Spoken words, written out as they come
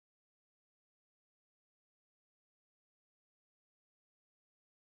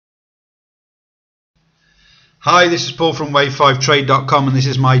Hi, this is Paul from Wave5trade.com, and this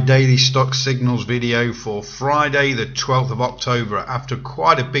is my daily stock signals video for Friday the 12th of October after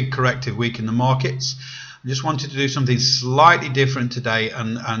quite a big corrective week in the markets. I just wanted to do something slightly different today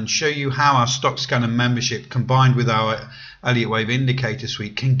and show you how our stock scanner membership combined with our Elliott Wave indicator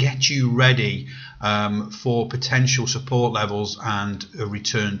suite can get you ready for potential support levels and a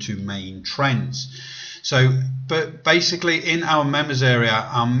return to main trends. But basically in our members area,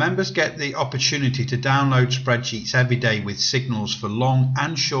 our members get the opportunity to download spreadsheets every day with signals for long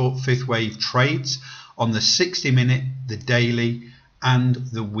and short fifth wave trades on the 60-minute, the daily and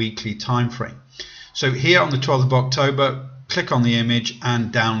the weekly time frame. So here on the 12th of October, click on the image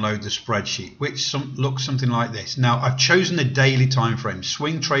and download the spreadsheet, which looks something like this. Now I've chosen the daily time frame.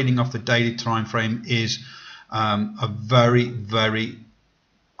 Swing trading off the daily time frame is a very, very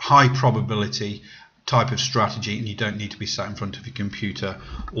high probability type of strategy, and you don't need to be sat in front of your computer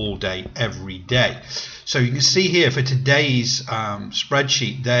all day every day. So you can see here for today's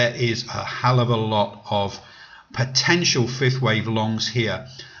spreadsheet there is a hell of a lot of potential fifth wave longs here,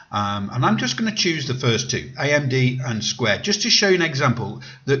 and I'm just going to choose the first two, AMD and Square, just to show you an example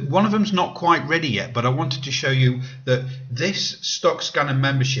that one of them's not quite ready yet, but I wanted to show you that this stock scanner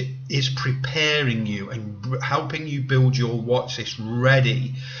membership is preparing you and helping you build your watch list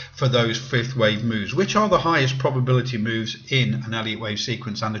ready for those fifth wave moves, which are the highest probability moves in an Elliott Wave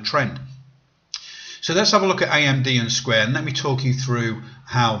sequence and a trend. So let's have a look at AMD and Square, and let me talk you through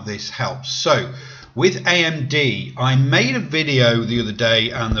how this helps. So with AMD, I made a video the other day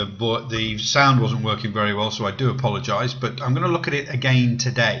and the sound wasn't working very well, so I do apologize, but I'm going to look at it again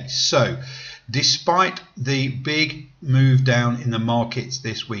today. So despite the big move down in the markets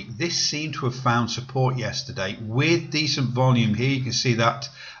this week, this seemed to have found support yesterday with decent volume here. You can see that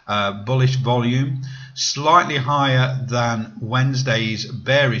bullish volume, slightly higher than Wednesday's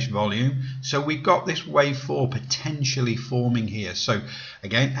bearish volume. So we've got this wave 4 potentially forming here. So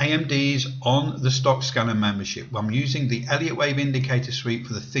again, AMD's on the stock scanner membership. I'm using the Elliott Wave indicator suite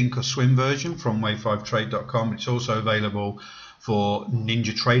for the think or swim version from Wave5trade.com. It's also available for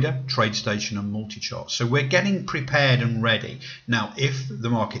NinjaTrader, TradeStation and Multichart. So we're getting prepared and ready. Now if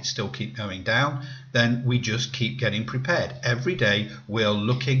the markets still keep going down, then we just keep getting prepared. Every day we're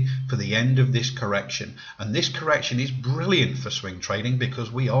looking for the end of this correction, and this correction is brilliant for swing trading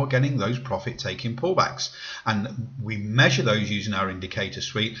because we are getting those profit taking pullbacks, and we measure those using our indicator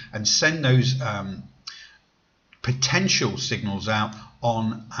suite and send those potential signals out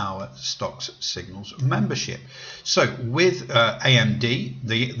on our stocks signals membership. So with AMD,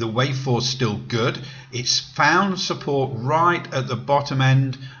 the wave 4 is still good. It's found support right at the bottom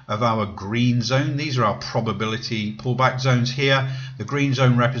end of our green zone. These are our probability pullback zones here. The green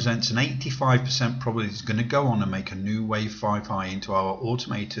zone represents an 85% probability it's going to go on and make a new wave 5 high into our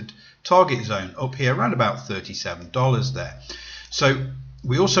automated target zone up here around about $37 there. So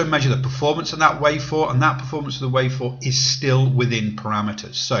we also measure the performance of that wave 4, and that performance of the wave 4 is still within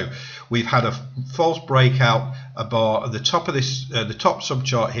parameters. So we've had a false breakout bar at the top of this, the top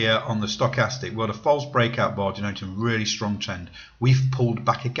subchart here on the stochastic. We've got a false breakout bar denoting a really strong trend. We've pulled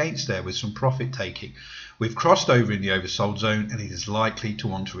back against there with some profit taking. We've crossed over in the oversold zone, and it is likely to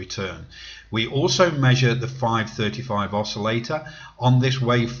want to return. We also measure the 535 oscillator. On this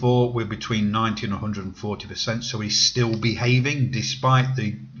wave 4, we're between 90 and 140%, so he's still behaving despite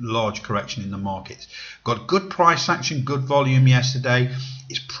the large correction in the markets. Got good price action, good volume yesterday.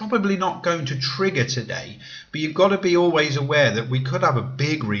 It's probably not going to trigger today, but you've got to be always aware that we could have a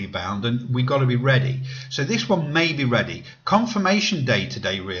big rebound and we've got to be ready. So this one may be ready. Confirmation day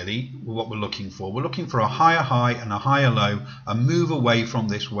today, really, what we're looking for. We're looking for a higher high and a higher low, a move away from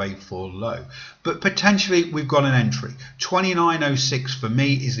this wave 4 low. But potentially we've got an entry. 29.06 for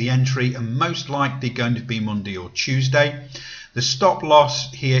me is the entry, and most likely going to be Monday or Tuesday. The stop loss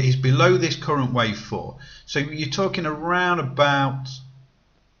here is below this current wave 4. So you're talking around about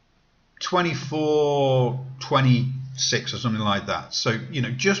 24.26 or something like that. So, you know,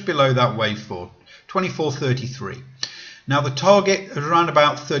 just below that wave 4, 24.33. Now the target is around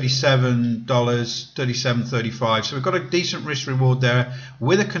about $37, $37.35. So we've got a decent risk reward there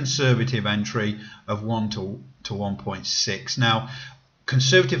with a conservative entry of 1 to 1.6. Now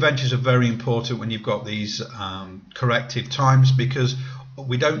conservative entries are very important when you've got these corrective times, because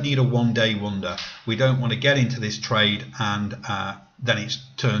we don't need a one-day wonder. We don't want to get into this trade and then it's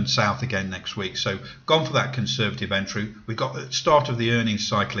turned south again next week. So gone for that conservative entry. We've got the start of the earnings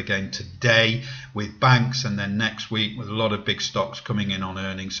cycle again today with banks, and then next week with a lot of big stocks coming in on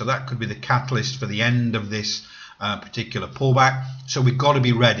earnings. So that could be the catalyst for the end of this particular pullback. So we've got to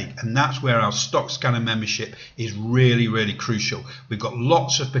be ready, and that's where our stock scanner membership is really crucial. We've got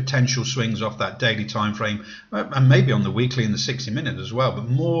lots of potential swings off that daily time frame, and maybe on the weekly and the 60-minute as well, but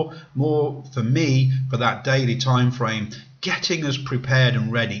more for me for that daily time frame, getting us prepared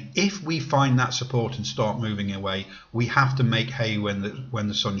and ready. If we find that support and start moving away, we have to make hay when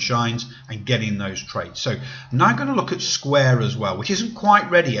the sun shines and get in those trades. So I'm now going to look at Square as well, which isn't quite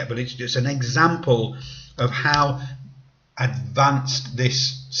ready yet, but it's just an example of how advanced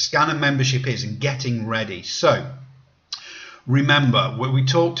this scanner membership is and getting ready. So remember, when we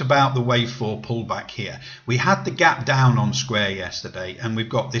talked about the wave 4 pullback here, we had the gap down on Square yesterday, and we've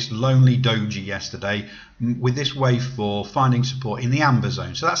got this lonely doji yesterday with this wave 4 finding support in the amber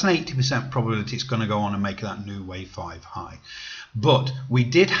zone. So that's an 80% probability it's going to go on and make that new wave 5 high. But we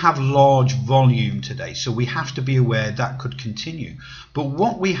did have large volume today, so we have to be aware that could continue. But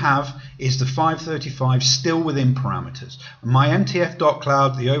what we have is the 535 still within parameters. My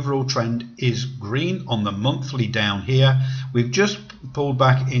MTF.cloud, the overall trend is green on the monthly down here. We've just pulled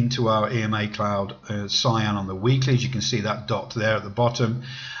back into our EMA cloud cyan on the weekly, as you can see that dot there at the bottom,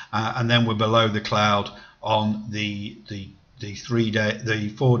 and then we're below the cloud on the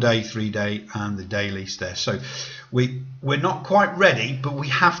 4-day, 3-day, and the dailies there. So we're not quite ready, but we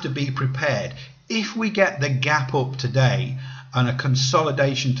have to be prepared. If we get the gap up today and a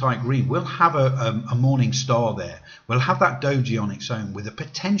consolidation type green, we'll have a morning star there. We'll have that doji on its own with a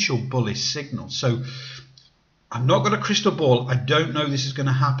potential bullish signal. So I'm not got a crystal ball. I don't know this is going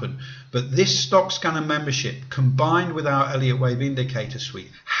to happen, but this stock scanner membership combined with our Elliott Wave indicator suite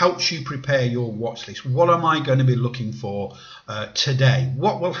helps you prepare your watch list. What am I going to be looking for today?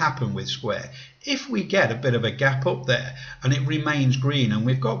 What will happen with Square? If we get a bit of a gap up there and it remains green and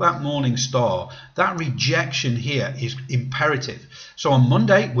we've got that morning star, that rejection here is imperative. So on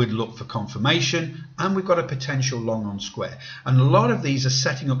Monday we'd look for confirmation, and we've got a potential long on Square. And a lot of these are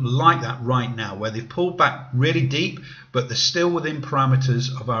setting up like that right now, where they've pulled back really deep, but they're still within parameters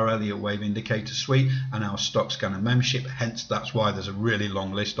of our Elliott Wave indicator suite and our stock scanner membership. Hence, that's why there's a really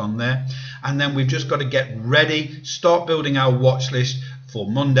long list on there. And then we've just got to get ready, start building our watch list for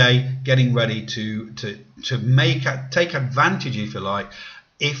Monday, getting ready to take advantage, if you like,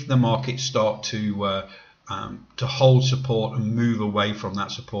 if the markets start to hold support and move away from that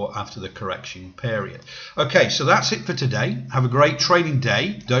support after the correction period. Okay, so that's it for today. Have a great trading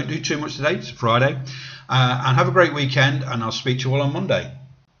day. Don't do too much today. It's Friday. And have a great weekend, and I'll speak to you all on Monday.